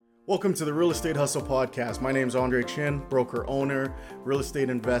Welcome to the Real Estate Hustle Podcast. My name is Andre Chin, broker owner, real estate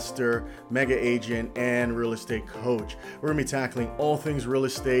investor, mega agent, and real estate coach. We're going to be tackling all things real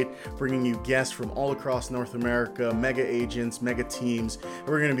estate, bringing you guests from all across North America, mega agents, mega teams. And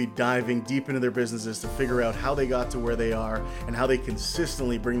we're going to be diving deep into their businesses to figure out how they got to where they are and how they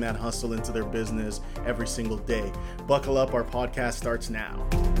consistently bring that hustle into their business every single day. Buckle up, our podcast starts now.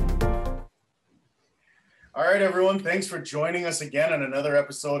 All right, everyone. Thanks for joining us again on another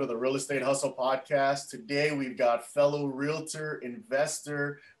episode of the Real Estate Hustle Podcast. Today, we've got fellow realtor,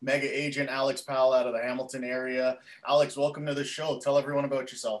 investor, mega agent Alex Powell out of the Hamilton area. Alex, welcome to the show. Tell everyone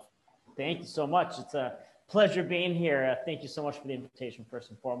about yourself. Thank you so much. It's a pleasure being here. Thank you so much for the invitation, first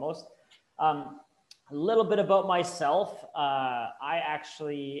and foremost. A little bit about myself. I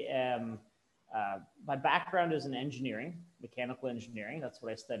actually am, my background is in engineering, mechanical engineering. That's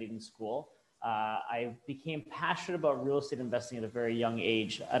what I studied in school. I became passionate about real estate investing at a very young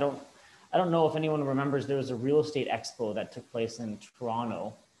age. I don't know if anyone remembers, there was a real estate expo that took place in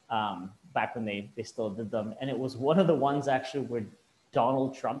Toronto back when they still did them. And it was one of the ones actually where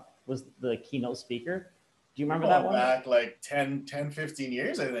Donald Trump was the keynote speaker. Do you remember that one? Back like 10, 15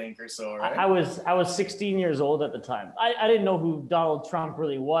 years, I think, or so, right? I was 16 years old at the time. I didn't know who Donald Trump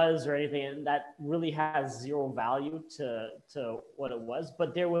really was or anything, and that really has zero value to what it was.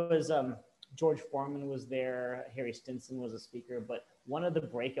 But there was George Foreman was there, Harry Stinson was a speaker, but one of the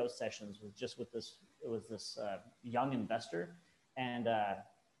breakout sessions was just with this young investor. And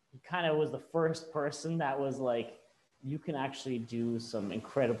he kind of was the first person that was like, you can actually do some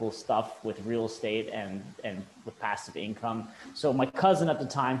incredible stuff with real estate and with passive income. So my cousin at the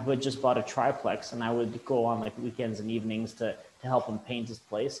time, who had just bought a triplex, and I would go on like weekends and evenings to help him paint his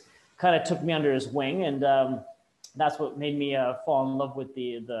place, kind of took me under his wing. And that's what made me fall in love with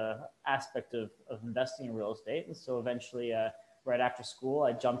the aspect of investing in real estate. And so eventually, right after school,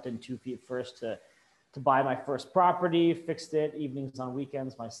 I jumped in 2 feet first to buy my first property, fixed it evenings on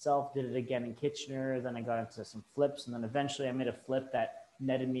weekends myself, did it again in Kitchener. Then I got into some flips. And then eventually I made a flip that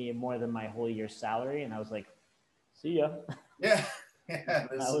netted me more than my whole year's salary. And I was like, see ya. Yeah. That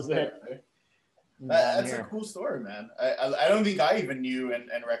was it. Right? That's a cool story, man. I don't think I even knew and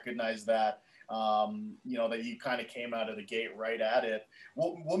recognized that. That you kind of came out of the gate right at it.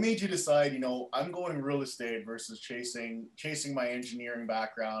 What made you decide, I'm going real estate versus chasing my engineering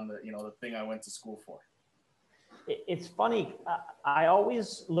background, the thing I went to school for? It's funny. I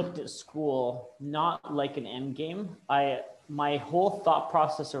always looked at school not like an end game. My whole thought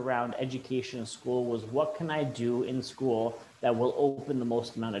process around education in school was, what can I do in school that will open the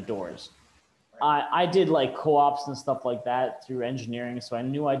most amount of doors? I did like co-ops and stuff like that through engineering. So I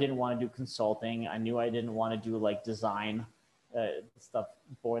knew I didn't want to do consulting. I knew I didn't want to do like design stuff,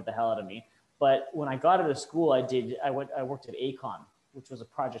 bored the hell out of me. But when I got out of school, I worked at Aecon, which was a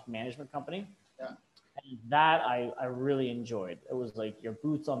project management company. Yeah. And that I really enjoyed. It was like your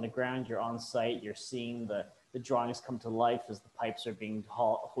boots on the ground, you're on site, you're seeing the drawings come to life as the pipes are being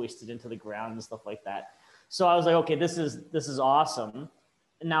hoisted into the ground and stuff like that. So I was like, okay, this is awesome.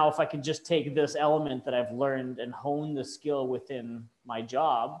 Now, if I could just take this element that I've learned and hone the skill within my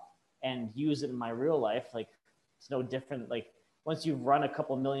job and use it in my real life, like it's no different. Like once you've run a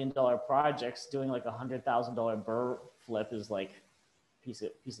couple $1 million projects, doing like $100,000 burr flip is like piece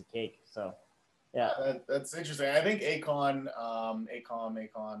of cake. So, yeah. That's interesting. I think Aecon,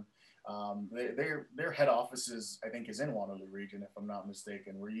 their head offices, I think, is in Waterloo region, if I'm not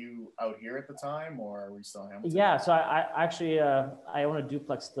mistaken. Were you out here at the time, or are we still in Hamilton? Yeah, so I actually I own a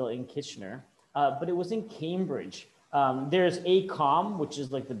duplex still in Kitchener, but it was in Cambridge. There's Aecon, which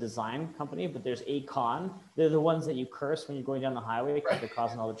is like the design company, but there's Aecon. They're the ones that you curse when you're going down the highway because they're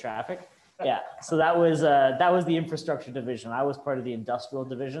causing all the traffic. Yeah, so that was the infrastructure division. I was part of the industrial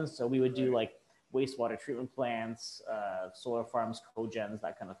division, so we would do like wastewater treatment plants, solar farms, cogens,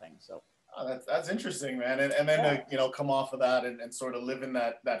 that kind of thing. So that's interesting, man. And then to come off of that and sort of live in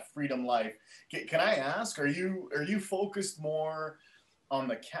that freedom life. Can I ask, are you focused more on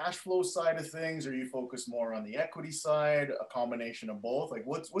the cash flow side of things? Or are you focused more on the equity side? A combination of both? Like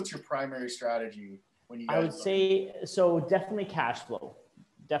what's your primary strategy when you guys? I would say so. Definitely cash flow.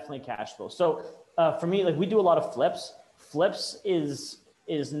 So for me, like we do a lot of flips. Flips is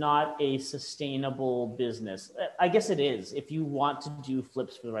not a sustainable business. I guess it is if you want to do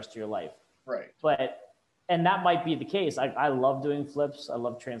flips for the rest of your life. Right. And that might be the case. I love doing flips. I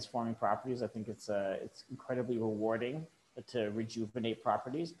love transforming properties. I think it's incredibly rewarding to rejuvenate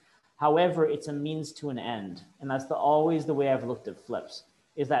properties. However, it's a means to an end. And that's always the way I've looked at flips,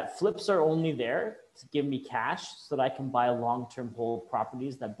 is that flips are only there to give me cash so that I can buy long-term hold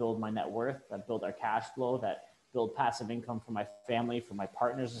properties that build my net worth, that build our cash flow, that build passive income for my family, for my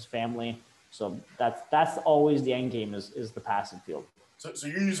partner's family. So that's always the end game is the passive field. So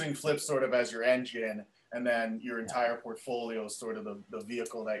you're using flips sort of as your engine, and then your entire portfolio is sort of the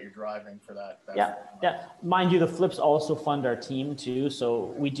vehicle that you're driving for that. Yeah. Mind you, the flips also fund our team too.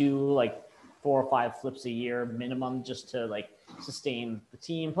 So we do like 4 or 5 flips a year minimum just to like sustain the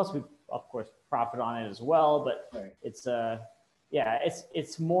team. Plus we of course profit on it as well. But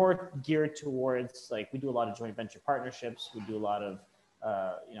it's more geared towards like we do a lot of joint venture partnerships. We do a lot of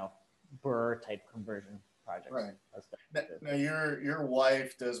BRRRR type conversion projects. Right. Now your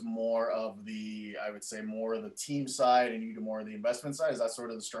wife does more of the, I would say, more of the team side, and you do more of the investment side. Is that sort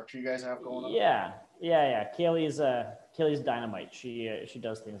of the structure you guys have going on? Yeah. Kaylee's dynamite. She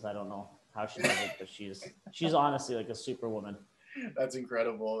does things I don't know how she does it, but she's honestly like a superwoman. That's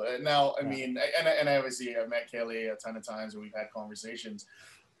incredible. Now, I mean, and I obviously I've met Kaylee a ton of times, and we've had conversations.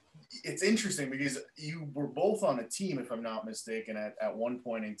 It's interesting because you were both on a team, if I'm not mistaken, at one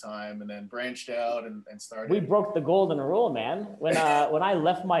point in time, and then branched out and started. We broke the golden rule, man. When I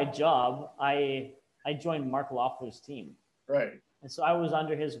left my job, I joined Mark Loeffler's team. Right. And so I was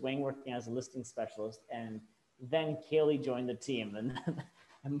under his wing working as a listing specialist, and then Kaylee joined the team.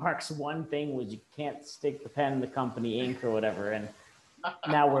 And Mark's one thing was you can't stick the pen in the company ink or whatever. And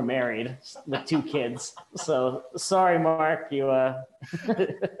now we're married with 2 kids. So sorry, Mark, you well,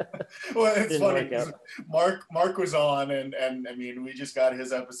 it's funny because Mark was on, and I mean, we just got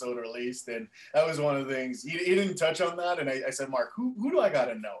his episode released, and that was one of the things he didn't touch on that. And I said, Mark, who do I got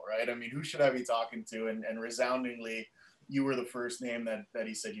to know, right? I mean, who should I be talking to? And resoundingly, you were the first name that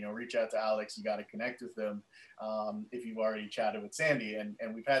he said, reach out to Alex. You got to connect with him if you've already chatted with Sandy. And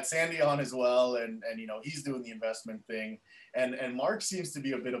we've had Sandy on as well. And he's doing the investment thing. And Mark seems to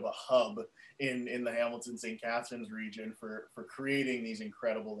be a bit of a hub in the Hamilton, St. Catharines region for creating these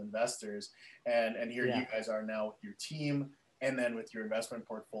incredible investors. And here you guys are now with your team, and then with your investment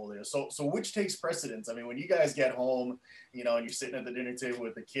portfolio. So which takes precedence? I mean, when you guys get home, and you're sitting at the dinner table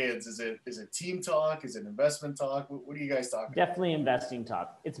with the kids, is it team talk? Is it investment talk? What are you guys talking Definitely about? Investing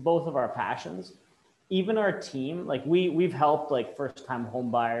talk. It's both of our passions. Even our team, like we've helped like first-time home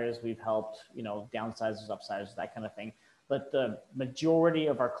buyers, we've helped, downsizers, upsizers, that kind of thing. But the majority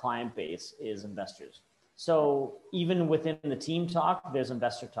of our client base is investors. So even within the team talk, there's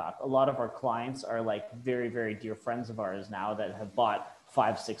investor talk. A lot of our clients are like very, very dear friends of ours now that have bought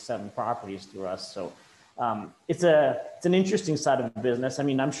 5, 6, 7 properties through us. So it's an interesting side of the business. I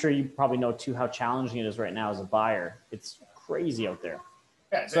mean, I'm sure you probably know too how challenging it is right now as a buyer. It's crazy out there.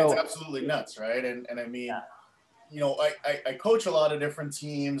 Yeah, it's absolutely nuts, right? And I mean, I coach a lot of different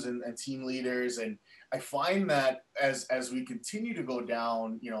teams and team leaders, and I find that as we continue to go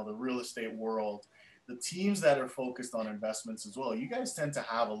down, the real estate world, the teams that are focused on investments as well, you guys tend to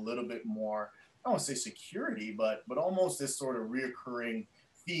have a little bit more, I don't want to say security, but almost this sort of reoccurring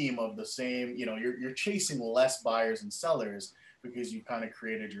theme of the same, you're chasing less buyers and sellers because you've kind of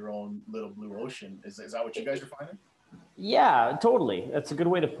created your own little blue ocean. Is that what you guys are finding? Yeah, totally. That's a good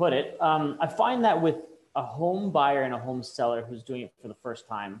way to put it. I find that with a home buyer and a home seller who's doing it for the first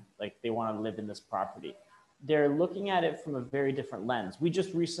time, like they want to live in this property, they're looking at it from a very different lens. We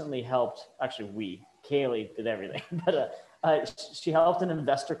just recently helped, Kaylee did everything, but she helped an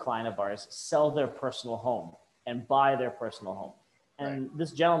investor client of ours sell their personal home and buy their personal home. And This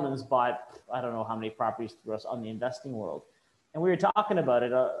gentleman's bought, I don't know how many properties through us on the investing world. And we were talking about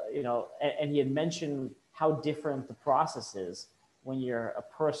it, and he had mentioned how different the process is when you're a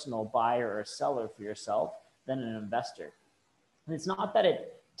personal buyer or seller for yourself than an investor. And it's not that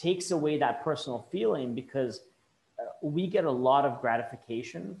it takes away that personal feeling, because we get a lot of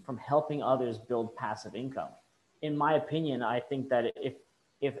gratification from helping others build passive income. In my opinion, I think that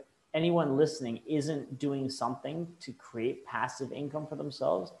if anyone listening isn't doing something to create passive income for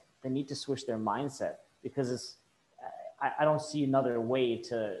themselves, they need to switch their mindset, because I don't see another way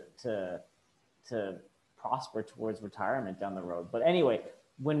to prosper towards retirement down the road. But anyway,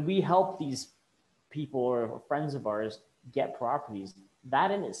 when we help these people or friends of ours get properties,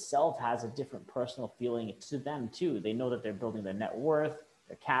 that in itself has a different personal feeling to them too. They know that they're building their net worth,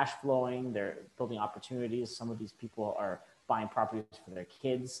 they're cash flowing, they're building opportunities. Some of these people are buying properties for their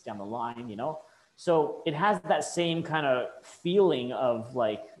kids down the line, So it has that same kind of feeling of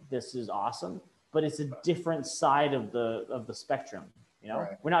like, this is awesome, but it's a different side of the spectrum.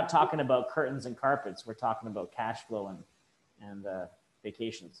 Right. We're not talking about curtains and carpets. We're talking about cash flow and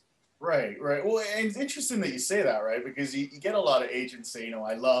vacations. Right. Well, and it's interesting that you say that, right? Because you get a lot of agents say,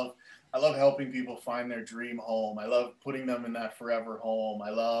 I love helping people find their dream home. I love putting them in that forever home. I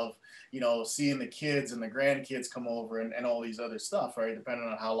love, seeing the kids and the grandkids come over and all these other stuff, right? Depending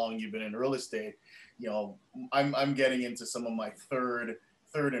on how long you've been in real estate. I'm getting into some of my third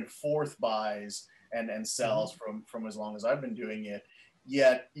and fourth buys and sells from as long as I've been doing it.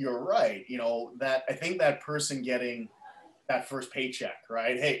 Yet you're right, that I think that person getting that first paycheck,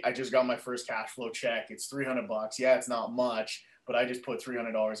 right? Hey, I just got my first cash flow check. It's $300. Yeah, it's not much, but I just put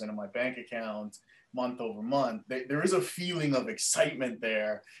 $300 into my bank account month over month. There is a feeling of excitement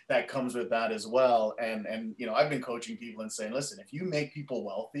there that comes with that as well. And I've been coaching people and saying, listen, if you make people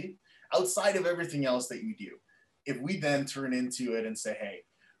wealthy outside of everything else that you do, if we then turn into it and say, hey,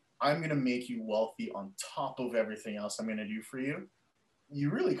 I'm going to make you wealthy on top of everything else I'm going to do for you, you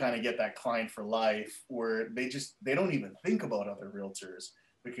really kind of get that client for life where they don't even think about other realtors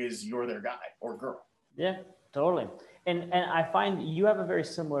because you're their guy or girl. Yeah, totally. And I find you have a very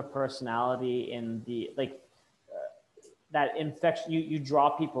similar personality in the that infection. You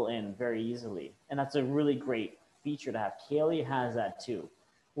draw people in very easily, and that's a really great feature to have. Kaylee has that too.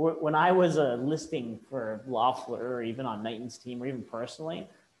 When I was a listing for Loeffler or even on Knighton's team or even personally,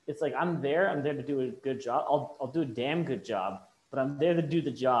 it's like I'm there to do a good job. I'll do a damn good job, but I'm there to do the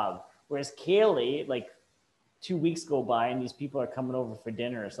job. Whereas Kaylee, like 2 weeks go by and these people are coming over for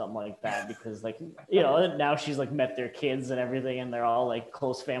dinner or something like that because now she's like met their kids and everything and they're all like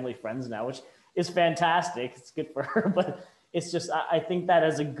close family friends now, which is fantastic. It's good for her, but it's just, I think that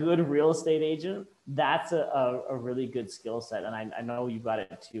as a good real estate agent, that's a really good skill set. And I know you got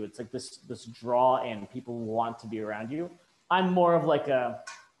it too. It's like this draw and people want to be around you. I'm more of like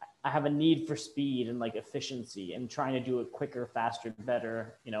I have a need for speed and like efficiency and trying to do it quicker, faster,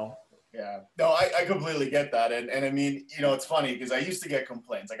 better, Yeah, no, I completely get that. And I mean, it's funny because I used to get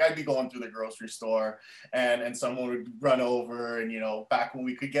complaints. Like I'd be going through the grocery store and someone would run over and, back when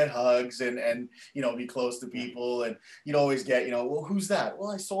we could get hugs and be close to people. And you'd always get, well, who's that?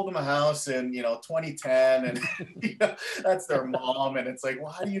 Well, I sold them a house in, 2010 and that's their mom. And it's like,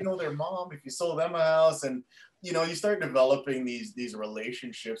 well, how do you know their mom if you sold them a house? And, you start developing these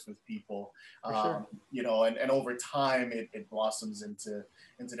relationships with people, sure. And over time it blossoms into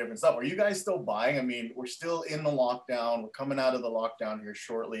different stuff. Are you guys still buying? I mean, we're still in the lockdown. We're coming out of the lockdown here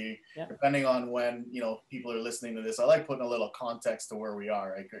shortly, depending on when, people are listening to this. I like putting a little context to where we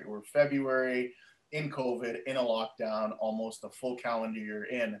are, right? We're February in COVID, in a lockdown, almost a full calendar year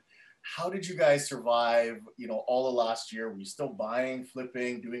in. How did you guys survive, all the last year? Were you still buying,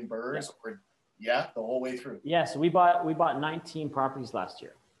 flipping, doing burrs or the whole way through? Yeah. So we bought 19 properties last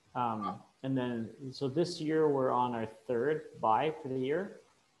year. And then, so this year we're on our third buy for the year.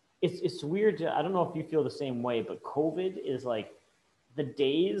 It's weird. I don't know if you feel the same way, but COVID is like the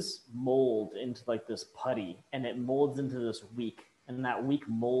days mold into like this putty and it molds into this week and that week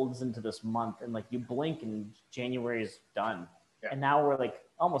molds into this month. And like you blink and January is done. Yeah. And now we're like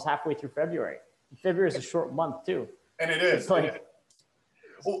almost halfway through February. February is a short month too. And it is.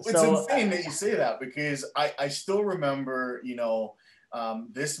 Well, it's insane that you say that because I still remember,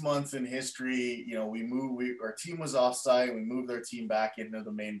 this month in history, our team was offsite. We moved our team back into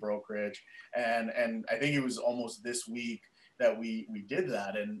the main brokerage. And I think it was almost this week that we did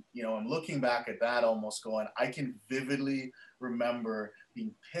that. And, I'm looking back at that almost going, I can vividly remember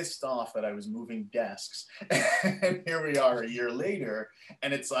being pissed off that I was moving desks. And here we are a year later.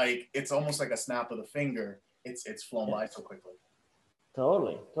 And it's almost like a snap of the finger. It's flown by so quickly.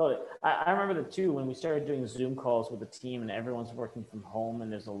 Totally. I remember that too, when we started doing Zoom calls with the team and everyone's working from home and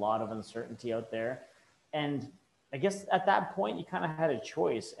there's a lot of uncertainty out there. And I guess at that point you kind of had a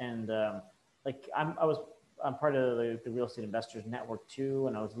choice. And I'm part of the Real Estate Investors Network too.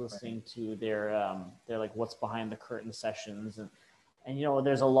 And I was listening to their like what's behind the curtain sessions. And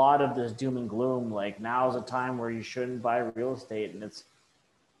there's a lot of this doom and gloom, like now's a time where you shouldn't buy real estate. And it's,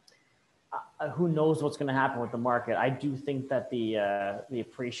 who knows what's going to happen with the market. I do think that the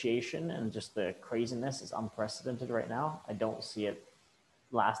appreciation and just the craziness is unprecedented right now. I don't see it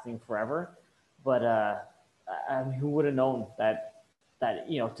lasting forever, but who would have known that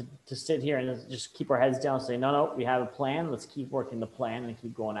to sit here and just keep our heads down and say, no, we have a plan. Let's keep working the plan and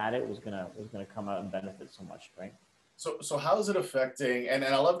keep going at it. Was gonna come out and benefit so much, right? So how is it affecting? And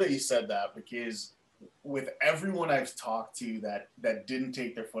I love that you said that because with everyone I've talked to that didn't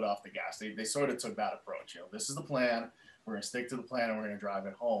take their foot off the gas, they sort of took that approach. This is the plan. We're going to stick to the plan and we're going to drive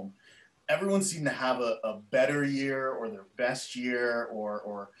it home. Everyone seemed to have a better year or their best year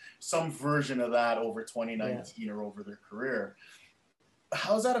or some version of that over 2019 or over their career.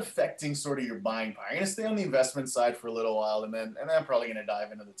 How's that affecting sort of your buying power? I'm going to stay on the investment side for a little while and then I'm probably going to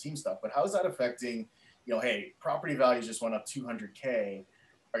dive into the team stuff. But how's that affecting, hey, property values just went up 200K.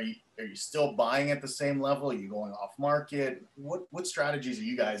 Are you still buying at the same level? Are you going off market? What strategies are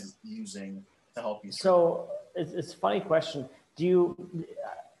you guys using to help you? So it's a funny question.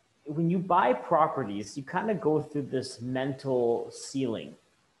 when you buy properties, you kind of go through this mental ceiling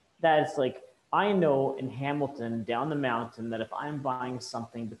that it's like, I know in Hamilton down the mountain that if I'm buying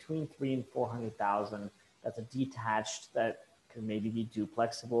something between 300,000 and 400,000, that's a detached that could maybe be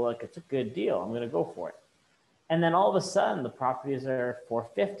duplexable, like it's a good deal. I'm going to go for it. And then all of a sudden the properties are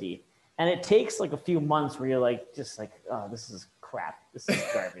 450, and it takes like a few months where you're like, just like, oh, this is crap. This is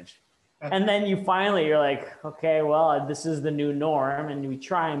garbage. And then you're like, okay, well, this is the new norm, and we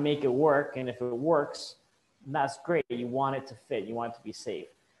try and make it work. And if it works, that's great. You want it to fit. You want it to be safe.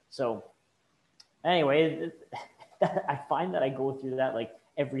 So anyway, I find that I go through that like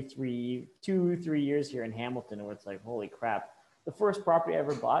every 3 years here in Hamilton, where it's like, holy crap. The first property I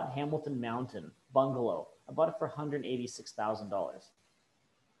ever bought, Hamilton Mountain bungalow. I bought it for $186,000.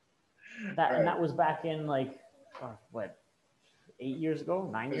 And that was back in like, what, 8 years ago,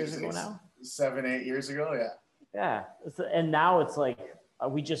 9 years ago now? 7, 8 years ago, yeah. Yeah, and now it's like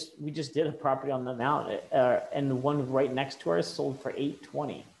we just did a property on the mountain, and the one right next to ours sold for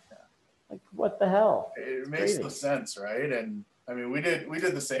 $820. Yeah. Like, what the hell? It makes no sense, right? And I mean, we did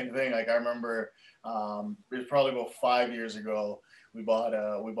the same thing. Like I remember, it was probably about 5 years ago. We bought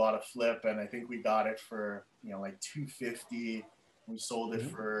a flip, and I think we got it for like $250. We sold it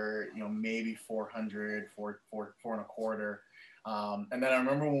for maybe 400, four and a quarter. And then I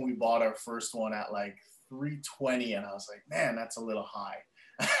remember when we bought our first one at like 320, and I was like, man, that's a little high.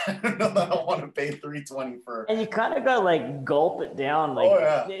 I don't know that I want to pay 320 for. And you kind of got to like gulp it down. Like,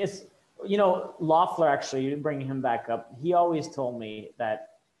 it's, Loeffler, actually, you bring him back up. He always told me that,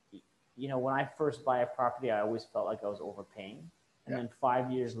 when I first buy a property, I always felt like I was overpaying. And then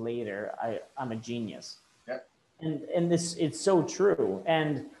 5 years later, I'm a genius. Yeah. And this, it's so true.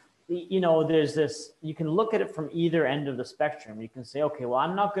 And there's this, you can look at it from either end of the spectrum. You can say, okay, well,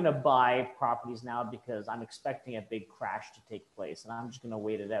 I'm not going to buy properties now because I'm expecting a big crash to take place, and I'm just going to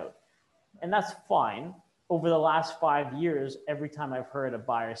wait it out. And that's fine. Over the last 5 years, every time I've heard a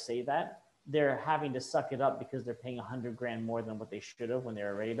buyer say that, they're having to suck it up because they're paying $100,000 more than what they should have when they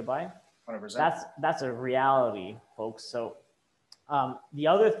were ready to buy. 100%. That's a reality, folks. So the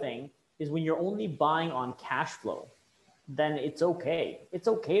other thing is, when you're only buying on cash flow, then it's okay. It's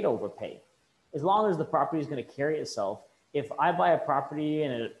okay to overpay, as long as the property is going to carry itself. If I buy a property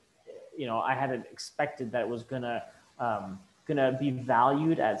and I had expected that it was gonna be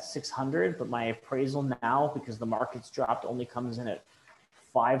valued at 600, but my appraisal now, because the market's dropped, only comes in at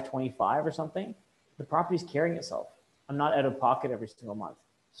 525 or something, the property's carrying itself. I'm not out of pocket every single month.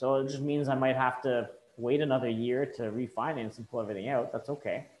 So it just means I might have to wait another year to refinance and pull everything out. That's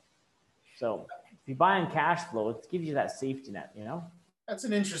okay. So if you buy on cash flow, it gives you that safety net, That's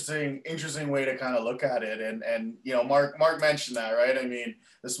an interesting way to kind of look at it. And Mark mentioned that, right? I mean,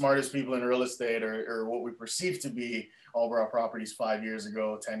 the smartest people in real estate are what we perceive to be overall properties 5 years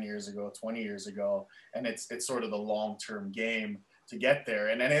ago, 10 years ago, 20 years ago. And it's sort of the long-term game to get there.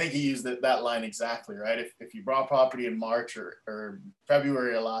 And I think he used that line exactly, right? If you bought property in March or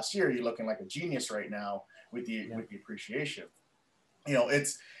February of last year, you're looking like a genius right now with the appreciation.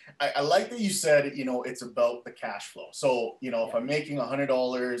 I like that you said, it's about the cash flow. So, if I'm making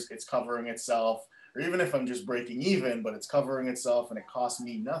 $100, it's covering itself, or even if I'm just breaking even, but it's covering itself and it costs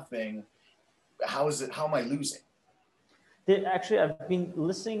me nothing, how am I losing? Actually, I've been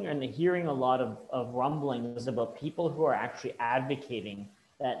listening and hearing a lot of rumblings about people who are actually advocating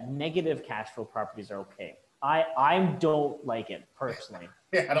that negative cash flow properties are okay. I don't like it personally.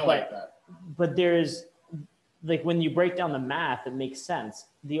 Yeah, I don't like that. But there's, like, when you break down the math, it makes sense.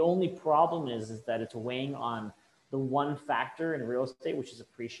 The only problem is that it's weighing on the one factor in real estate, which is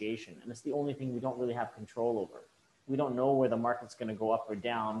appreciation. And it's the only thing we don't really have control over. We don't know where the market's going to go up or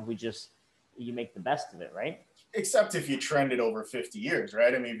down. You make the best of it, right? Except if you trend it over 50 years,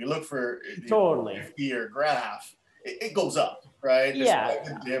 right? I mean, if you look for the 50-year graph, it goes up, right? Despite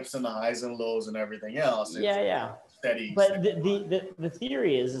the dips and the highs and lows and everything else. Steady. But the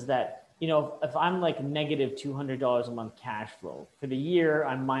theory is that, if I'm like negative $200 a month cash flow for the year,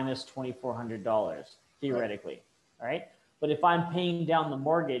 I'm minus $2,400 theoretically, right? But if I'm paying down the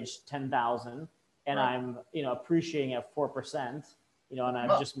mortgage $10,000 and I'm appreciating at 4%, and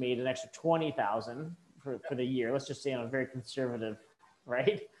I've just made an extra $20,000 for the year. Let's just say on a very conservative,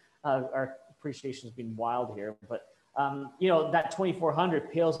 right? Our appreciation has been wild here, but that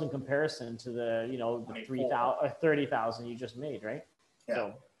 2,400 pales in comparison to the the 3,000 or 30,000 you just made, right? Yeah.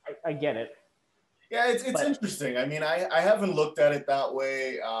 So I get it. Yeah, it's interesting. I mean, I haven't looked at it that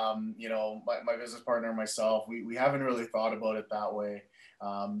way. My business partner and myself, we haven't really thought about it that way.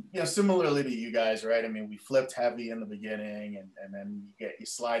 Similarly to you guys, right? I mean, we flipped heavy in the beginning, and then you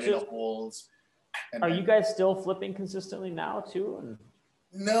slide into holes. Are you guys still flipping consistently now too?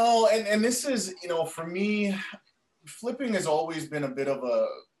 No, and this is, for me, flipping has always been a bit of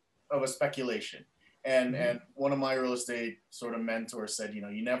a speculation. And one of my real estate sort of mentors said,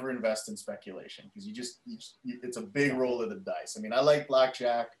 you never invest in speculation because it's a big roll of the dice. I mean, I like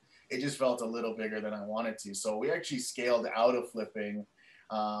blackjack. It just felt a little bigger than I wanted to. So we actually scaled out of flipping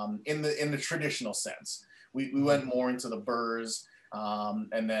in the traditional sense. We went more into the burrs,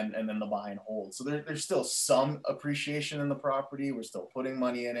 and then the buy and hold. So there's still some appreciation in the property. We're still putting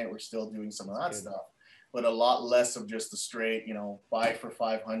money in it. We're still doing some of that stuff, but a lot less of just the straight, buy for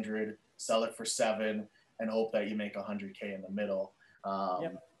 500, sell it for 7, and hope that you make 100K in the middle.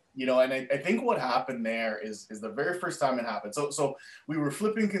 And I think what happened there is the very first time it happened. So we were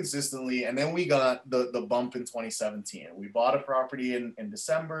flipping consistently, and then we got the bump in 2017. We bought a property in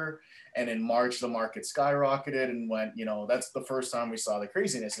December, and in March the market skyrocketed and went. That's the first time we saw the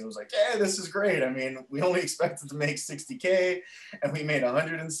craziness. It was like, yeah, this is great. I mean, we only expected to make 60K, and we made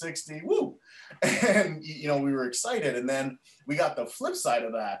 160. Woo! And we were excited. And then we got the flip side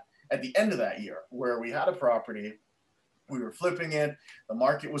of that at the end of that year, where we had a property. We were flipping it. The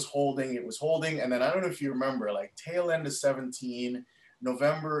market was holding. It was holding. And then I don't know if you remember, like tail end of 17,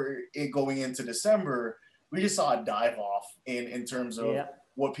 November, going into December, we just saw a dive off in terms of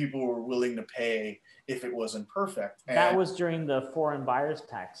what people were willing to pay if it wasn't perfect. And that was during the foreign buyers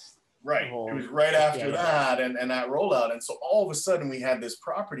tax. Right. It was right after that and that rollout. And so all of a sudden we had this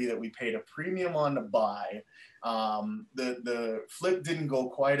property that we paid a premium on to buy. The flip didn't go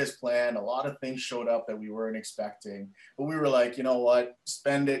quite as planned. A lot of things showed up that we weren't expecting, but we were like, you know what,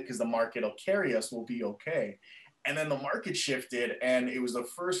 spend it because the market will carry us. We'll be okay. And then the market shifted, and it was the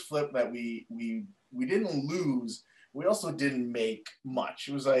first flip that we didn't lose. We also didn't make much.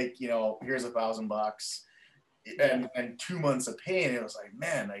 It was like, here's $1,000 and 2 months of pain. It was like,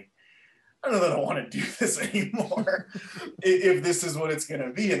 man, I don't know that I want to do this anymore if this is what it's going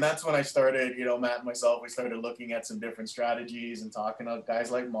to be. And that's when I started, Matt and myself, we started looking at some different strategies and talking to guys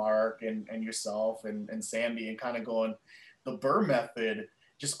like Mark and yourself and Sandy, and kind of going, the BRRRR method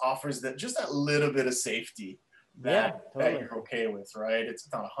just offers just that little bit of safety that you're okay with, right?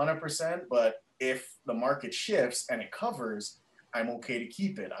 It's not 100%, but if the market shifts and it covers, I'm okay to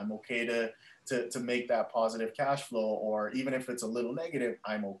keep it. I'm okay to make that positive cash flow, or even if it's a little negative,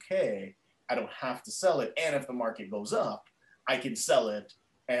 I'm okay. I don't have to sell it. And if the market goes up, I can sell it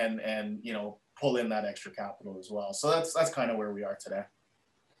and pull in that extra capital as well. So that's kind of where we are today.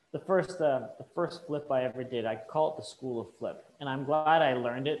 The first flip I ever did, I call it the school of flip. And I'm glad I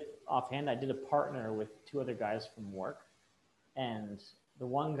learned it offhand. I did a partner with 2 other guys from work. And the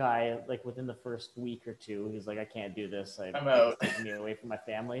one guy, like within the first week or 2, he's like, I can't do this. I'm out. It's taking me away from my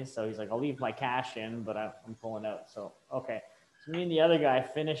family. So he's like, I'll leave my cash in, but I'm pulling out. So, okay. So me and the other guy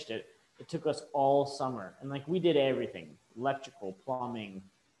finished it. It took us all summer. And like we did everything, electrical, plumbing.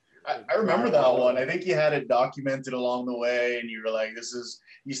 I remember that one. I think you had it documented along the way, and you were like,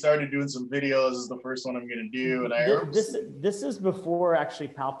 you started doing some videos. This is the first one I'm going to do. And this is before actually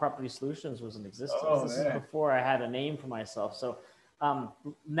PAL Property Solutions was in existence. This is before I had a name for myself. So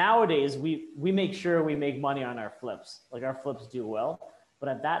nowadays we make sure we make money on our flips. Like our flips do well. But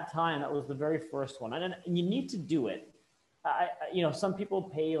at that time, that was the very first one. And you need to do it. Some people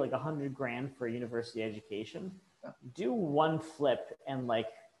pay like $100,000 for a university education. Do one flip and like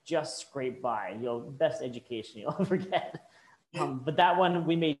just scrape by. Best education you'll ever get. But that one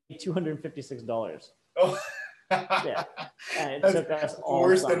we made $256. Oh, yeah. And it took us all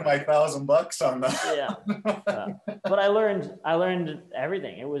worse summer. than my $1,000 on that. But I learned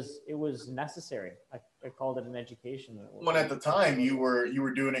everything. It was necessary. I called it an education. When at the time you were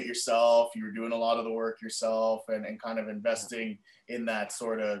doing it yourself, you were doing a lot of the work yourself, and kind of investing in that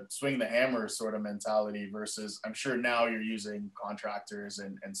sort of swing the hammer sort of mentality versus I'm sure now you're using contractors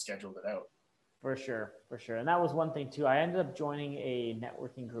and scheduled it out. For sure. And that was one thing too. I ended up joining a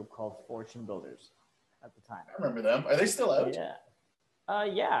networking group called Fortune Builders at the time. I remember them. Are they still out?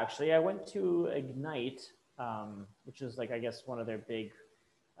 Yeah, actually I went to Ignite, which is like, I guess one of their big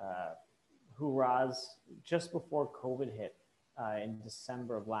hoorahs just before COVID hit in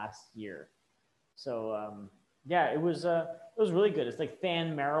December of last year. So it was really good. It's like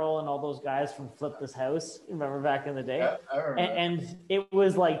Fan Merrill and all those guys from Flip This House. Remember back in the day? Yeah, I remember. And it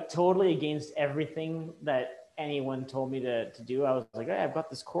was like totally against everything that anyone told me to do. I was like, hey, I've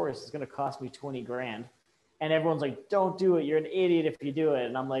got this course. It's going to cost me $20,000. And everyone's like, don't do it. You're an idiot if you do it.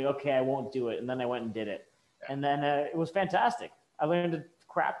 And I'm like, okay, I won't do it. And then I went and did it. Yeah. And then it was fantastic. I learned a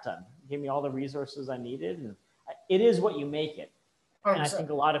crap ton. It gave me all the resources I needed. And it is what you make it. 100%. And I think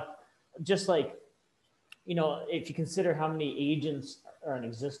a lot of just like, if you consider how many agents are in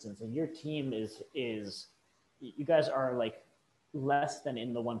existence and your team is you guys are like less than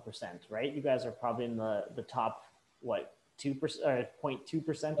in the 1%, right? You guys are probably in the top, what, 2% or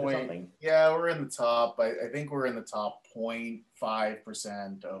 0.2% or something? Yeah, we're in the top. I think we're in the top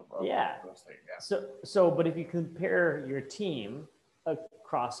 0.5% of Yeah. real estate. Yeah. So, but if you compare your team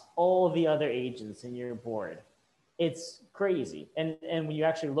across all the other agents in your board, it's crazy. And when you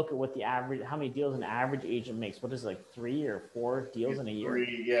actually look at what the average, how many deals an average agent makes, what is it, like 3 or 4 deals in a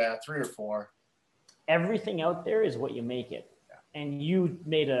year? 3 or 4. Everything out there is what you make it. Yeah. And you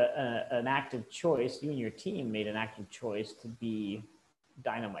made an active choice. You and your team made an active choice to be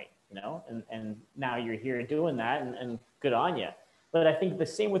dynamite, you know, and now you're here doing that, and good on you. But I think the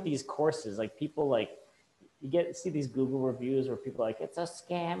same with these courses, like people like, you see these Google reviews where people are like, it's a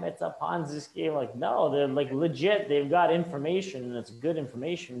scam, it's a Ponzi scheme. Like, no, they're like legit. They've got information and it's good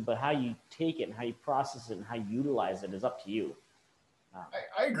information, but how you take it and how you process it and how you utilize it is up to you.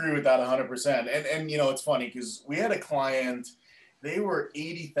 I agree with that 100%. And you know, it's funny because we had a client, they were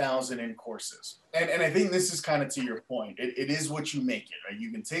 80,000 in courses. And I think this is kind of to your point. It is what you make it, right? You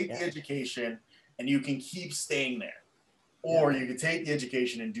can take the education and you can keep staying there, or you can take the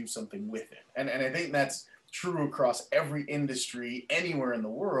education and do something with it. And I think that's true across every industry, anywhere in the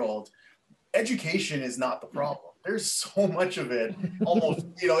world. Education is not the problem. There's so much of it, almost,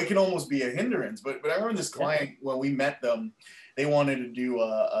 you know, it can almost be a hindrance. But I remember this client, when we met them, they wanted to do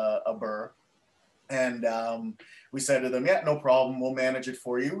a burr. And we said to them, yeah, no problem. We'll manage it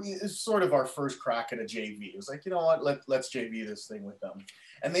for you. It's sort of our first crack at a JV. It was like, you know what, let's JV this thing with them.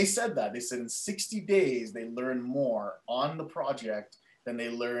 And they said that. They said in 60 days, they learned more on the project than they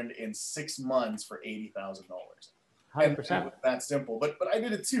learned in 6 months for $80,000. 100%. That's simple. But I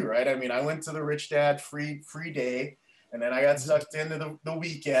did it too, right? I mean, I went to the Rich Dad free day, and then I got sucked into the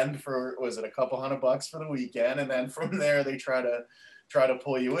weekend for, was it a couple $100 for the weekend? And then from there, they try to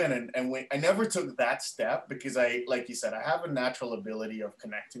pull you in. And I never took that step because like you said, I have a natural ability of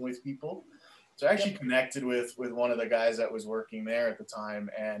connecting with people. So I actually connected with one of the guys that was working there at the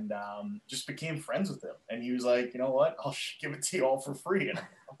time, and just became friends with him. And he was like, you know what? I'll give it to you all for free. And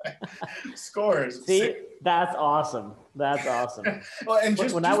scores. See, that's awesome. That's awesome. Well, and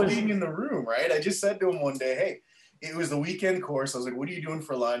just being in the room, right? I just said to him one day, hey, it was the weekend course. I was like, what are you doing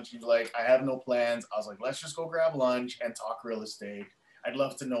for lunch? He's like, I have no plans. I was like, let's just go grab lunch and talk real estate. I'd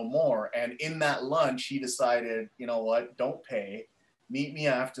love to know more. And in that lunch, he decided, you know what? Don't pay. Meet me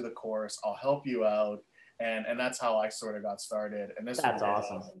after the course. I'll help you out. And that's how I sort of got started. And that's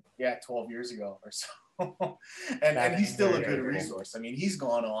awesome. 12 years ago or so. and he's still a good resource. I mean, he's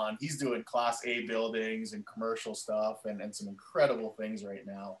gone on. He's doing Class A buildings and commercial stuff and some incredible things right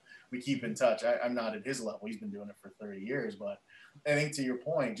now. We keep in touch. I'm not at his level. He's been doing it for 30 years. But I think to your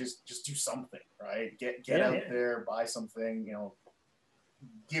point, just do something, right? Get out there, buy something, you know.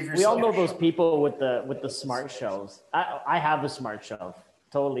 We all know those people with the smart shelves. I have a smart shelf,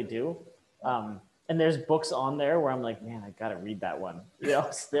 totally do. And there's books on there where I'm like, man, I gotta read that one. You know,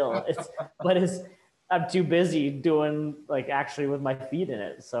 still, I'm too busy doing like actually with my feet in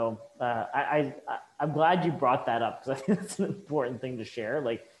it. So I'm glad you brought that up because I think it's an important thing to share.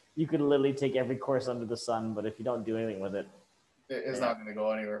 Like you could literally take every course under the sun, but if you don't do anything with it, it's not going to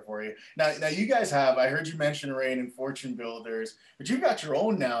go anywhere for you. Now you guys have, I heard you mention Rain and Fortune Builders, but you've got your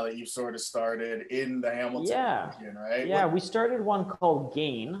own now that you've sort of started in the Hamilton region, right? Yeah, we started one called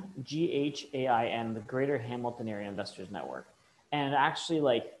GAIN, GHAIN, the Greater Hamilton Area Investors Network. And actually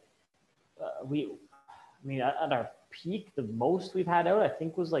like at our peak, the most we've had out, I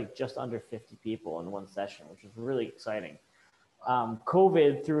think was like just under 50 people in one session, which was really exciting.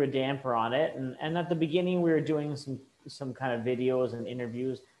 COVID threw a damper on it. And at the beginning, we were doing some kind of videos and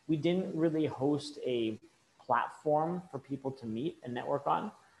interviews. We didn't really host a platform for people to meet and network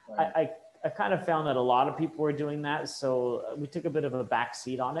on. Right. I kind of found that a lot of people were doing that. So we took a bit of a back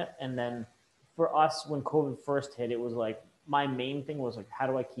seat on it. And then for us, when COVID first hit, it was like, my main thing was like, how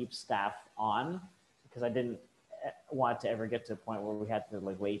do I keep staff on? Because I didn't want to ever get to a point where we had to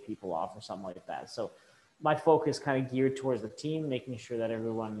like lay people off or something like that. So my focus kind of geared towards the team, making sure that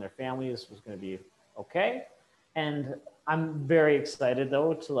everyone and their families was going to be okay. And I'm very excited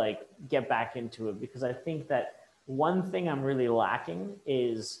though to like get back into it because I think that one thing I'm really lacking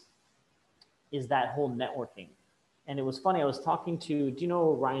is that whole networking. And it was funny, I was talking to, do you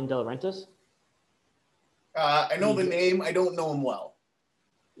know Ryan De Laurentiis? I know the name, I don't know him well.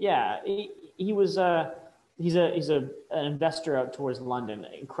 Yeah, he was he's an investor out towards London,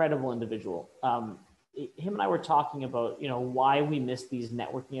 incredible individual. Him and I were talking about, you know, why we miss these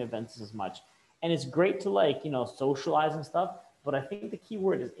networking events as much. And it's great to like, you know, socialize and stuff, but I think the key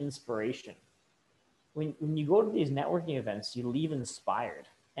word is inspiration. When you go to these networking events, you leave inspired.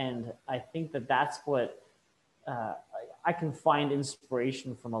 And I think that that's what I can find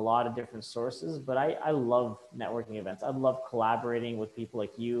inspiration from a lot of different sources, but I love networking events. I love collaborating with people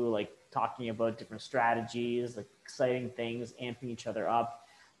like you, like talking about different strategies, like exciting things, amping each other up,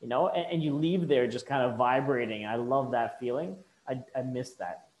 you know, and you leave there just kind of vibrating. I love that feeling. I miss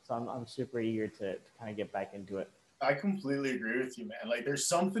that. So I'm super eager to kind of get back into it. I completely agree with you, man. Like, there's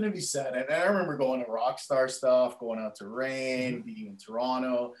something to be said. And I remember going to Rockstar stuff, going out to Rain, being in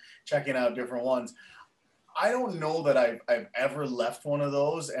Toronto, checking out different ones. I don't know that I've ever left one of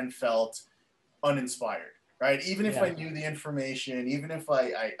those and felt uninspired, right? Even if I knew the information, even if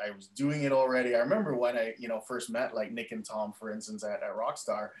I was doing it already. I remember when I, first met like Nick and Tom, for instance, at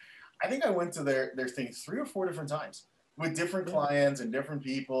Rockstar. I think I went to their thing 3 or 4 different times with different clients and different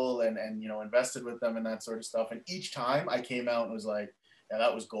people and invested with them and that sort of stuff. And each time I came out and was like, yeah,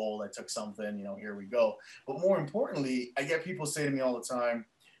 that was gold. I took something, here we go. But more importantly, I get people say to me all the time,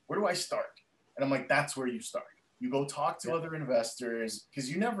 where do I start? And I'm like, that's where you start. You go talk to other investors because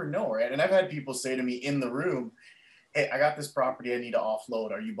you never know, right? And I've had people say to me in the room, hey, I got this property I need to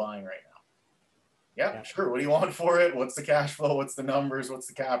offload. Are you buying right now? Yeah, sure. What do you want for it? What's the cash flow? What's the numbers? What's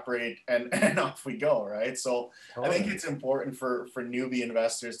the cap rate? And off we go, right? So totally. I think it's important for newbie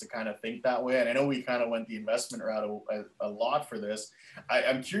investors to kind of think that way. And I know we kind of went the investment route a lot for this.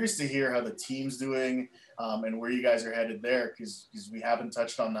 I'm curious to hear how the team's doing and where you guys are headed there because we haven't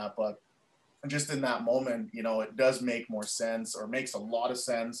touched on that. But just in that moment, it does make more sense or makes a lot of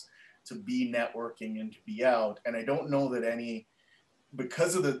sense to be networking and to be out. And I don't know that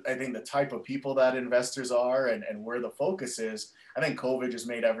because of I think the type of people that investors are and where the focus is, I think COVID just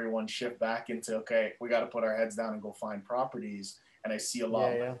made everyone shift back into, okay, we got to put our heads down and go find properties. And I see a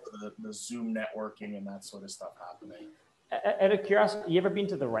lot of the Zoom networking and that sort of stuff happening. Out of curiosity, you ever been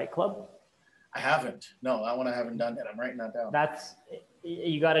to the Right Club? I haven't. No, that one I haven't done yet. I'm writing that down.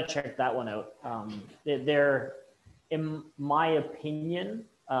 You got to check that one out. They're, in my opinion,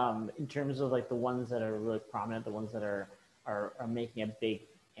 in terms of like the ones that are really prominent, the ones that are making a big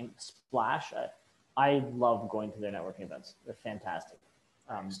splash. I love going to their networking events. They're fantastic.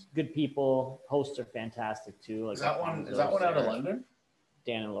 Good people. Hosts are fantastic too. Like is that one out of London?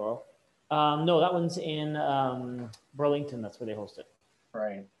 Dan and Laurel. No, that one's in Burlington. That's where they host it.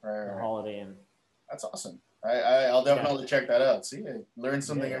 Right. Holiday Inn. That's awesome. I'll definitely check that out. See, I learn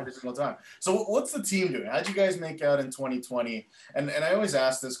something every single time. So what's the team doing? How'd you guys make out in 2020? And I always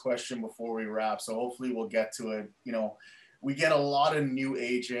ask this question before we wrap, so hopefully we'll get to it. We get a lot of new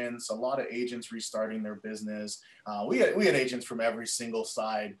agents, a lot of agents restarting their business. We had agents from every single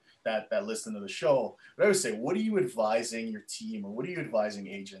side that listen to the show. But I would say, what are you advising your team or what are you advising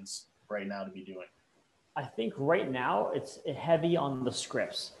agents right now to be doing? I think right now it's heavy on the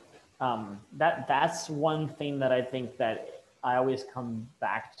scripts. That's one thing that I think that I always come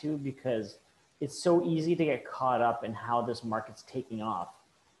back to because it's so easy to get caught up in how this market's taking off.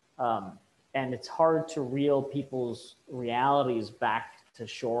 And it's hard to reel people's realities back to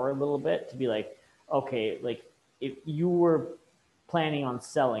shore a little bit to be like, okay, like if you were planning on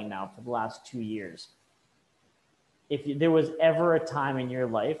selling now for the last 2 years, if there was ever a time in your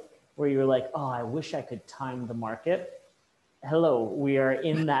life where you were like, oh, I wish I could time the market. Hello, we are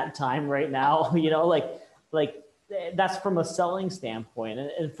in that time right now. Like that's from a selling standpoint,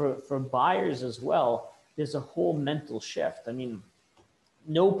 and for buyers as well. There's a whole mental shift. I mean,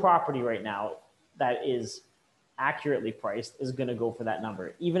 no property right now that is accurately priced is going to go for that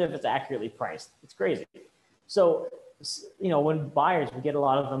number, even if it's accurately priced. It's crazy. So, when buyers, we get a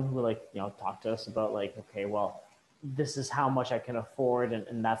lot of them who talk to us about like, okay, well, this is how much I can afford,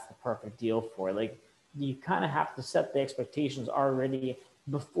 and that's the perfect deal for it. Like, you kind of have to set the expectations already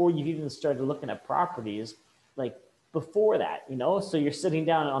before you've even started looking at properties, like before that, so you're sitting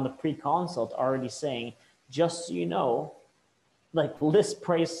down on the pre-consult already saying, just so you know, like list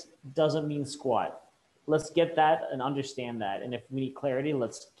price doesn't mean squat. Let's get that and understand that. And if we need clarity,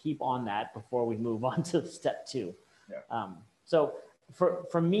 let's keep on that before we move on to step 2. Yeah. So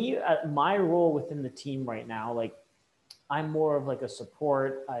for me, my role within the team right now, like I'm more of like a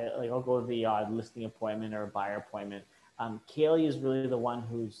support. I'll go to the listing appointment or a buyer appointment. Kaylee is really the one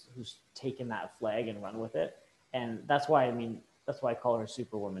who's taken that flag and run with it. And that's why I call her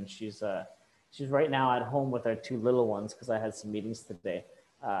Superwoman. She's right now at home with our 2 little ones because I had some meetings today.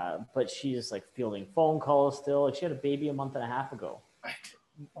 But she's like fielding phone calls still. Like she had a baby a month and a half ago.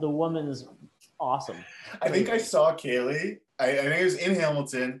 The woman's awesome. I think I saw Kaylee. I think it was in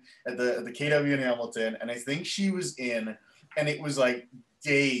Hamilton at the KW in Hamilton, and I think she was in, and it was like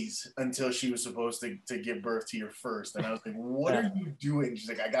days until she was supposed to give birth to your first. And I was like, what are you doing? She's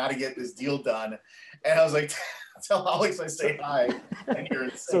like, I got to get this deal done. And I was like, tell Alex I say hi. And you're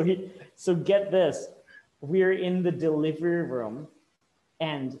insane. So get this. we're in the delivery room,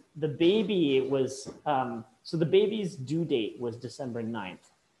 and the baby was, so the baby's due date was December 9th.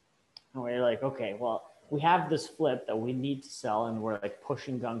 And we're like, okay, well, we have this flip that we need to sell, and we're like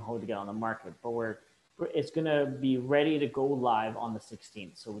pushing gung ho to get on the market, but it's going to be ready to go live on the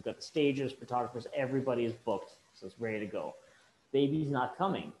 16th. So we've got the stagers, photographers, everybody is booked. So it's ready to go. Baby's not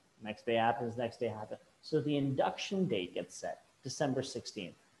coming. Next day happens, next day happens. So the induction date gets set, December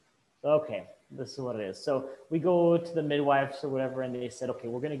 16th. Okay, this is what it is. So we go to the midwives or whatever, and they said, okay,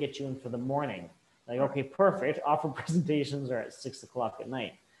 we're going to get you in for the morning. Like, okay, perfect. Offer presentations are at 6 o'clock at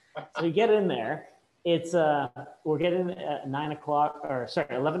night. So we get in there. It's we're getting at 9 o'clock, or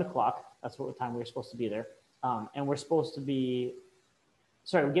sorry, 11 o'clock. That's what time we were supposed to be there. And we're supposed to be,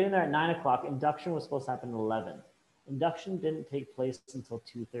 sorry, we're getting there at 9 o'clock. Induction was supposed to happen at 11. Induction didn't take place until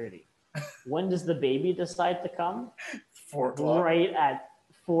 2:30. When does the baby decide to come? 4 o'clock. Right at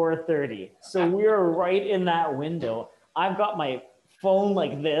 4:30. So we are right in that window. I've got my phone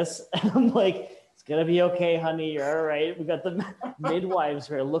like this, and I'm like, it's gonna be okay, honey. You're all right. We got the midwives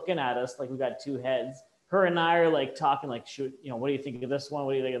who are looking at us like we got two heads. Her and I are like talking like, shoot, you know, what do you think of this one?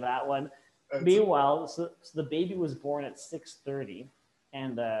 What do you think of that one? Meanwhile, so the baby was born at 6:30,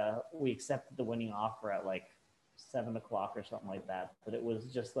 and we accepted the winning offer at like 7 o'clock or something like that. But it was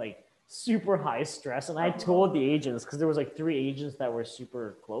just like super high stress. And I told the agents, because there was like 3 agents that were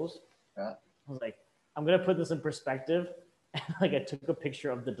super close. Yeah. I was like, I'm gonna put this in perspective. And like I took a picture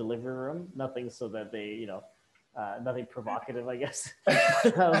of the delivery room, nothing so that they, you know, nothing provocative, I guess.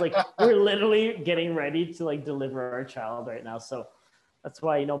 I was like, we're literally getting ready to like deliver our child right now. So that's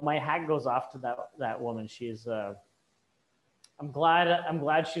why, you know, my hat goes off to that woman. She's I'm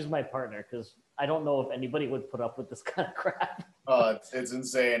glad she's my partner, because I don't know if anybody would put up with this kind of crap. It's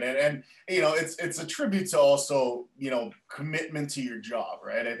insane. And you know, it's a tribute to also, you know, commitment to your job,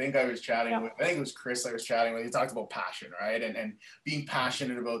 right? I think I was chatting with, I think it was Chris I was chatting with. He talked about passion, right? And being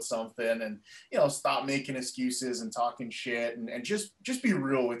passionate about something, and, you know, stop making excuses and talking shit, and just be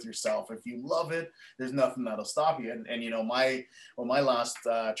real with yourself. If you love it, there's nothing that'll stop you. And you know, when my last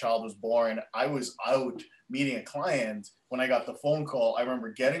child was born, I was out meeting a client. When I got the phone call, I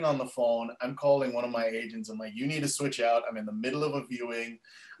remember getting on the phone. I'm calling one of my agents. I'm like, you need to switch out. I'm in the middle of a viewing.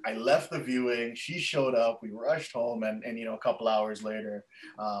 I left the viewing. She showed up. We rushed home. And you know, a couple hours later,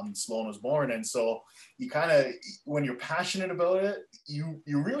 Sloan was born. And so you kind of, when you're passionate about it, you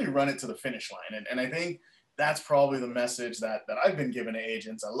really run it to the finish line. And I think that's probably the message that I've been given to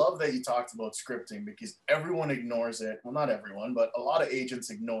agents. I love that you talked about scripting, because everyone ignores it. Well, not everyone, but a lot of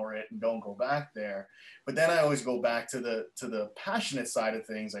agents ignore it and don't go back there. But then I always go back to the passionate side of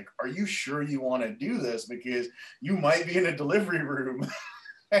things. Like, are you sure you want to do this? Because you might be in a delivery room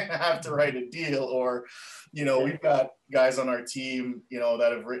and have to write a deal. Or, you know, we've got guys on our team, you know,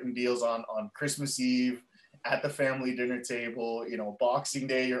 that have written deals on Christmas Eve, at the family dinner table, you know, Boxing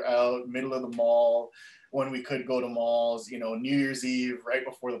Day, you're out, middle of the mall, when we could go to malls, you know, New Year's Eve, right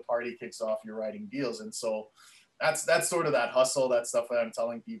before the party kicks off, you're writing deals. And so that's sort of that hustle, that stuff that I'm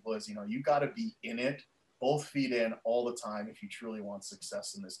telling people is, you know, you got to be in it, both feet in all the time, if you truly want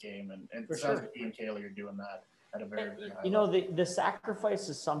success in this game. And it sounds like you and Kayla are doing that at a very high level. You know, the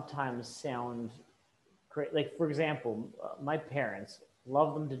sacrifices sometimes sound great. Like, for example, my parents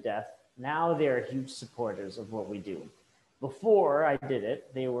love them to death. Now they're huge supporters of what we do. Before I did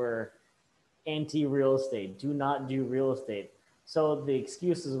it, they were anti-real estate, do not do real estate. So the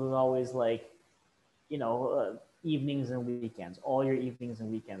excuses was always like, you know, evenings and weekends, all your evenings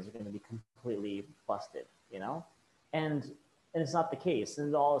and weekends are going to be completely busted, you know? And it's not the case.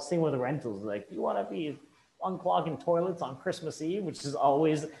 And all same with the rentals. Like, you want to be unclogging toilets on Christmas Eve, which is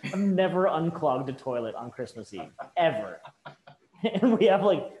always, I've never unclogged a toilet on Christmas Eve, ever. And we have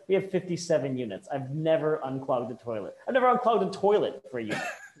 57 units. I've never unclogged a toilet. I've never unclogged a toilet for a unit,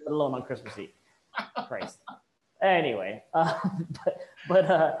 let alone on Christmas Eve. Christ. Anyway,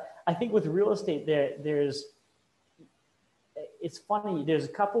 but I think with real estate, it's funny. There's a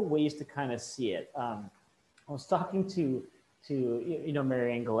couple ways to kind of see it. I was talking to you know,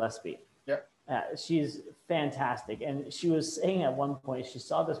 Marianne Gillespie. Yeah. She's fantastic, and she was saying at one point she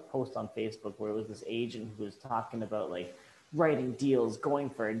saw this post on Facebook where it was this agent who was talking about like writing deals, going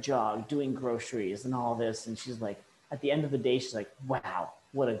for a jog, doing groceries, and all this. And she's like, at the end of the day, she's like, "Wow,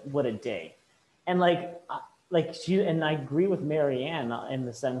 what a day!" And and I agree with Marianne in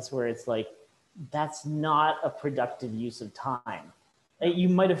the sense where it's like, that's not a productive use of time. Like, you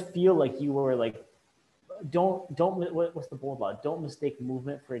might have feel like you were like, don't what's the bold law? Don't mistake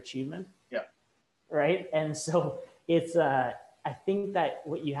movement for achievement. Yeah. Right. And so it's I think that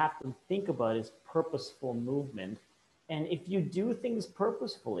what you have to think about is purposeful movement. And if you do things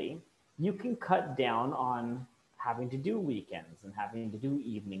purposefully, you can cut down on having to do weekends and having to do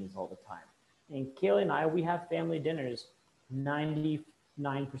evenings all the time. And Kaylee and I, we have family dinners 99%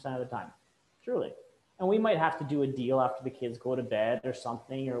 of the time, truly. And we might have to do a deal after the kids go to bed or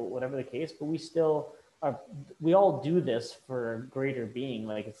something or whatever the case, but we still are, we all do this for greater being.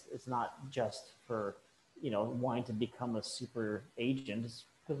 Like it's not just for, wanting to become a super agent. It's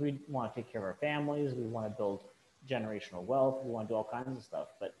because we want to take care of our families. We want to build generational wealth. We want to do all kinds of stuff.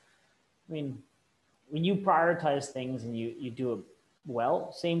 But I mean, when you prioritize things and you do it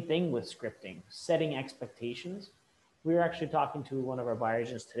well, same thing with scripting, setting expectations. We were actually talking to one of our buyer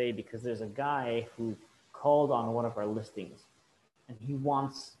agents today because there's a guy who called on one of our listings and he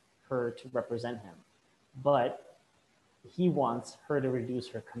wants her to represent him, but he wants her to reduce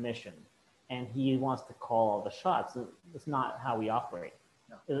her commission and he wants to call all the shots. It's not how we operate.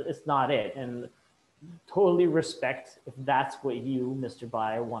 No. It's not it. And totally respect if that's what you, Mr.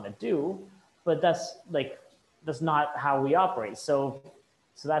 Buyer, want to do, but that's not how we operate. So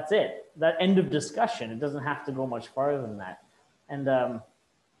that's it. That end of discussion. It doesn't have to go much farther than that. And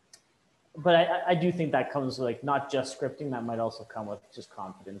but I do think that comes with not just scripting. That might also come with just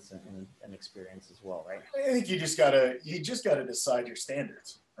confidence and experience as well, right? I think you just gotta decide your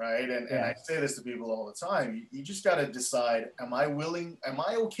standards, right? And I say this to people all the time. You just gotta decide: am I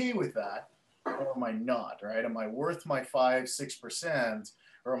okay with that, or am I not? Right? Am I worth my 5-6%,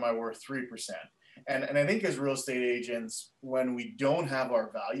 or am I worth 3%? And I think as real estate agents, when we don't have our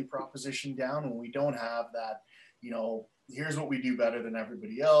value proposition down, when we don't have that, here's what we do better than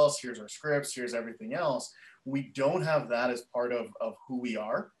everybody else, here's our scripts, here's everything else, we don't have that as part of who we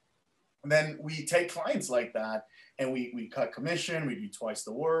are, then we take clients like that and we cut commission, we do twice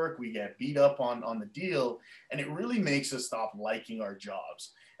the work, we get beat up on the deal, and it really makes us stop liking our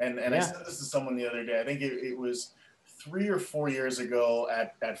jobs. And I said this to someone the other day, I think it was 3 or 4 years ago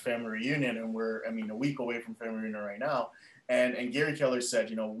at family reunion, and we're a week away from family reunion right now, and Gary Keller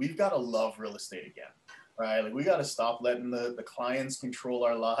said, we've got to love real estate again, right? Like we got to stop letting the clients control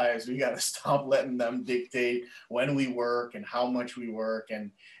our lives. We got to stop letting them dictate when we work and how much we work,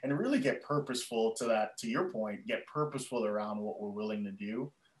 and really get purposeful to your point, get purposeful around what we're willing to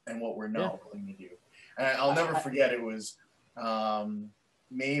do and what we're not willing to do. And I'll never forget, it was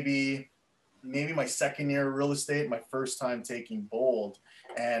maybe my second year of real estate, my first time taking bold.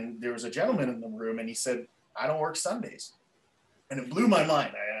 And there was a gentleman in the room and he said, I don't work Sundays. And it blew my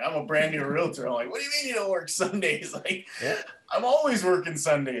mind. I'm a brand new realtor. I'm like, what do you mean you don't work Sundays? I'm always working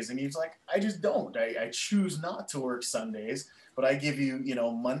Sundays. And he's like, I just don't. I choose not to work Sundays, but I give you,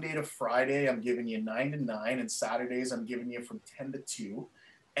 Monday to Friday, I'm giving you 9 to 9, and Saturdays I'm giving you from 10 to 2.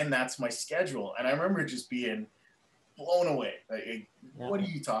 And that's my schedule. And I remember just being blown away. What are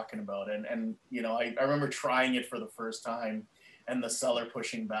you talking about? And I remember trying it for the first time and the seller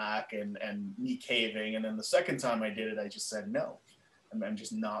pushing back and me caving. And then the second time I did it, I just said, no, I'm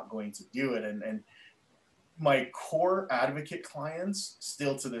just not going to do it. And my core advocate clients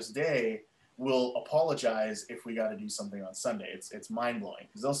still to this day will apologize if we got to do something on Sunday. It's mind blowing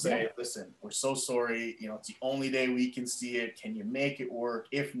because they'll say, listen, we're so sorry. It's the only day we can see it. Can you make it work?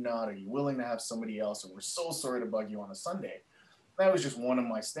 If not, are you willing to have somebody else? And we're so sorry to bug you on a Sunday. That was just one of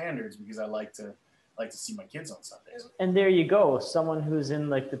my standards because I like to see my kids on Sundays. And there you go. Someone who's in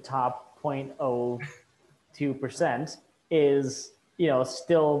the top 0.02% is,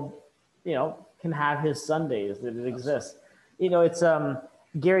 still, can have his Sundays, that it exists. It's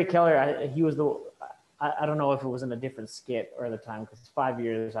Gary Keller. He was I don't know if it was in a different skit or at the time, because 5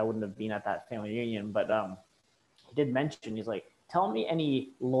 years I wouldn't have been at that family reunion, but he did mention, he's like, tell me any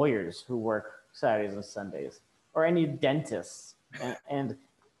lawyers who work Saturdays and Sundays, or any dentists and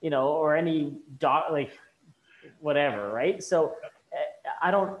or any whatever, right? So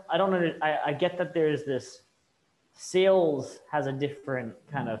I get that there's this, sales has a different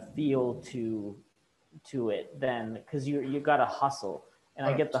kind of feel to it than, because you got to hustle. And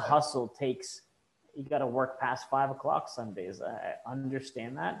I get the hustle takes, you got to work past 5 o'clock Sundays. I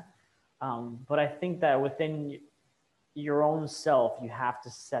understand that. But I think that within your own self, you have to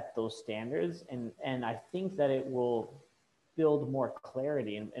set those standards. And I think that it will build more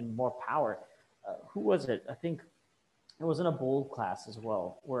clarity and more power. Who was it? I think it was in a bold class as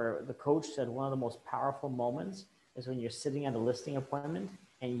well, where the coach said one of the most powerful moments is when you're sitting at a listing appointment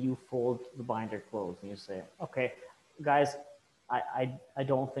and you fold the binder closed and you say, okay, guys, I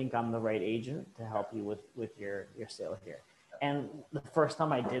don't think I'm the right agent to help you with your sale here. And the first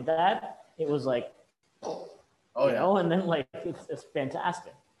time I did that, it was like, and then it's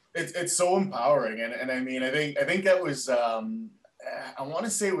fantastic. It's so empowering. And I mean, I think that was, I want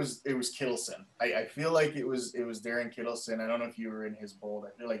to say it was Kittleson. I feel like it was Darren Kittleson. I don't know if you were in his bold. I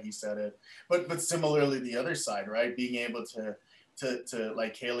feel like he said it. But similarly, the other side, right? Being able to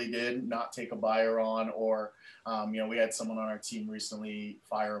like Haley did, not take a buyer on, or we had someone on our team recently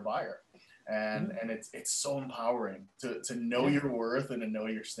fire a buyer, and it's so empowering to know your worth and to know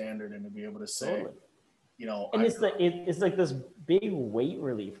your standard and to be able to say, Totally. And it's like this big weight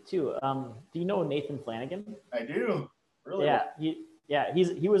relief too. Do you know Nathan Flanagan? I do. Really? Yeah.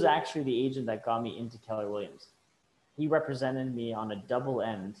 He was actually the agent that got me into Keller Williams. He represented me on a double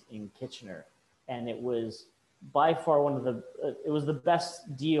end in Kitchener, and it was by far it was the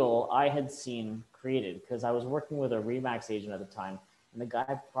best deal I had seen created, because I was working with a Remax agent at the time, and the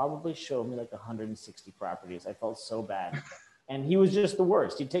guy probably showed me like 160 properties. I felt so bad, and he was just the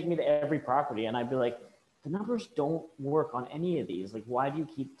worst. He'd take me to every property, and I'd be like, the numbers don't work on any of these. Like, why do you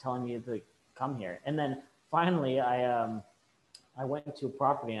keep telling me to come here? And then finally, I went to a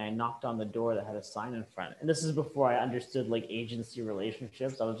property and I knocked on the door that had a sign in front. And this is before I understood like agency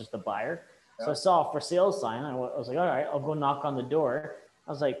relationships. I was just a buyer. Yeah. So I saw a for sale sign. I was like, all right, I'll go knock on the door. I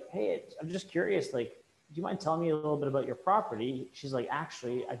was like, hey, I'm just curious. Like, do you mind telling me a little bit about your property? She's like,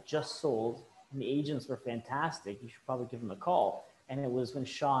 actually, I just sold and the agents were fantastic. You should probably give them a call. And it was when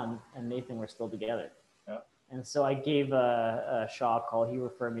Sean and Nathan were still together. And so I gave Shaw a call. He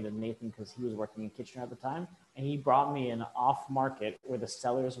referred me to Nathan because he was working in Kitchener at the time. And he brought me an off market where the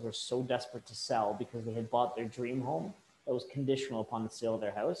sellers were so desperate to sell because they had bought their dream home that was conditional upon the sale of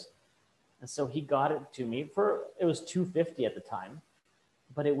their house. And so he got it to me it was $250 at the time,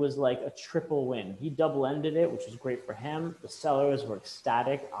 but it was like a triple win. He double ended it, which was great for him. The sellers were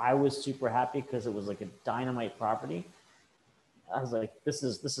ecstatic. I was super happy because it was like a dynamite property. I was like, this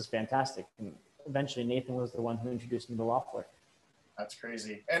is fantastic. And eventually Nathan was the one who introduced me to Loeffler. That's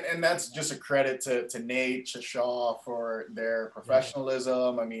crazy. And that's just a credit to Nate, to Shaw for their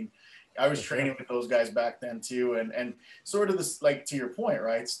professionalism. I mean, I was training with those guys back then too. And sort of this, like to your point,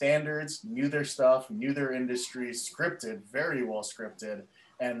 right? Standards, knew their stuff, knew their industry, scripted, very well scripted.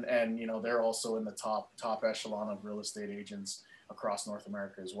 And they're also in the top echelon of real estate agents across North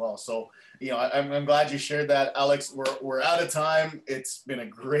America as well. So, I'm glad you shared that, Alex. We're out of time. It's been a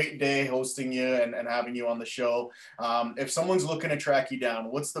great day hosting you and having you on the show. If someone's looking to track you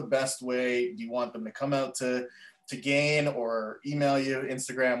down, what's the best way? Do you want them to come out to Gain or email you,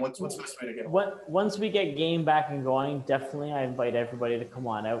 Instagram? What's the best way to get them? Once we get Gain back and going, definitely I invite everybody to come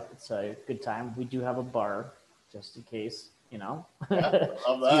on out. It's a good time. We do have a bar just in case. Love it's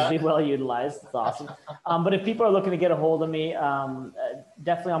that. usually well utilized. It's awesome. But if people are looking to get a hold of me,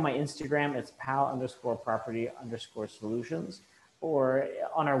 definitely on my Instagram, it's pal_property_solutions, or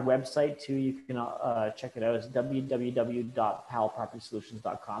on our website too. You can check it out. It's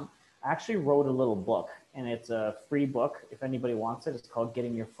www.palpropertysolutions.com. I actually wrote a little book, and it's a free book. If anybody wants it, it's called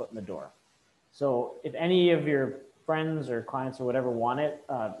Getting Your Foot in the Door. So if any of your friends or clients or whatever want it,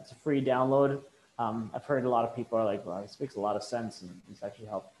 it's a free download. I've heard a lot of people are like, well, this makes a lot of sense, and it's actually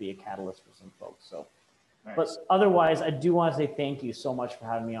helped be a catalyst for some folks. So, nice. But otherwise, I do want to say thank you so much for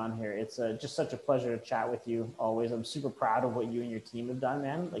having me on here. It's just such a pleasure to chat with you always. I'm super proud of what you and your team have done,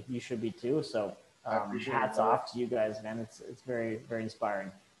 man. Like, you should be too. So hats off to you guys, man. It's very, very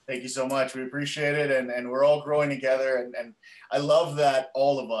inspiring. Thank you so much. We appreciate it. And we're all growing together. And I love that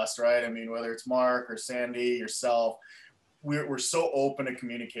all of us, right? I mean, whether it's Mark or Sandy, yourself, we're so open to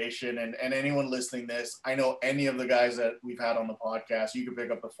communication, and anyone listening this, I know any of the guys that we've had on the podcast, you can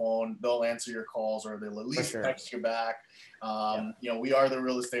pick up the phone, they'll answer your calls, or they'll at least text you back. We are the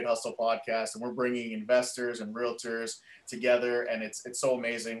Real Estate Hustle podcast, and we're bringing investors and realtors together, and it's so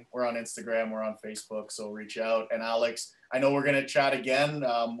amazing. We're on Instagram, we're on Facebook, so reach out. And Alex, I know we're going to chat again.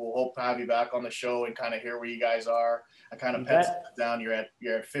 We'll hope to have you back on the show and kind of hear where you guys are. I kind of penciled it down. You're at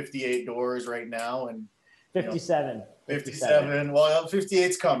 58 doors right now, and 57. 57. Well,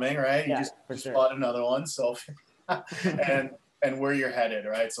 58's coming, right? You just bought another one. So, and where you're headed,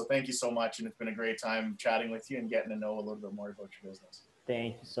 right? So thank you so much. And it's been a great time chatting with you and getting to know a little bit more about your business.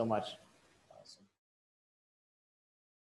 Thank you so much.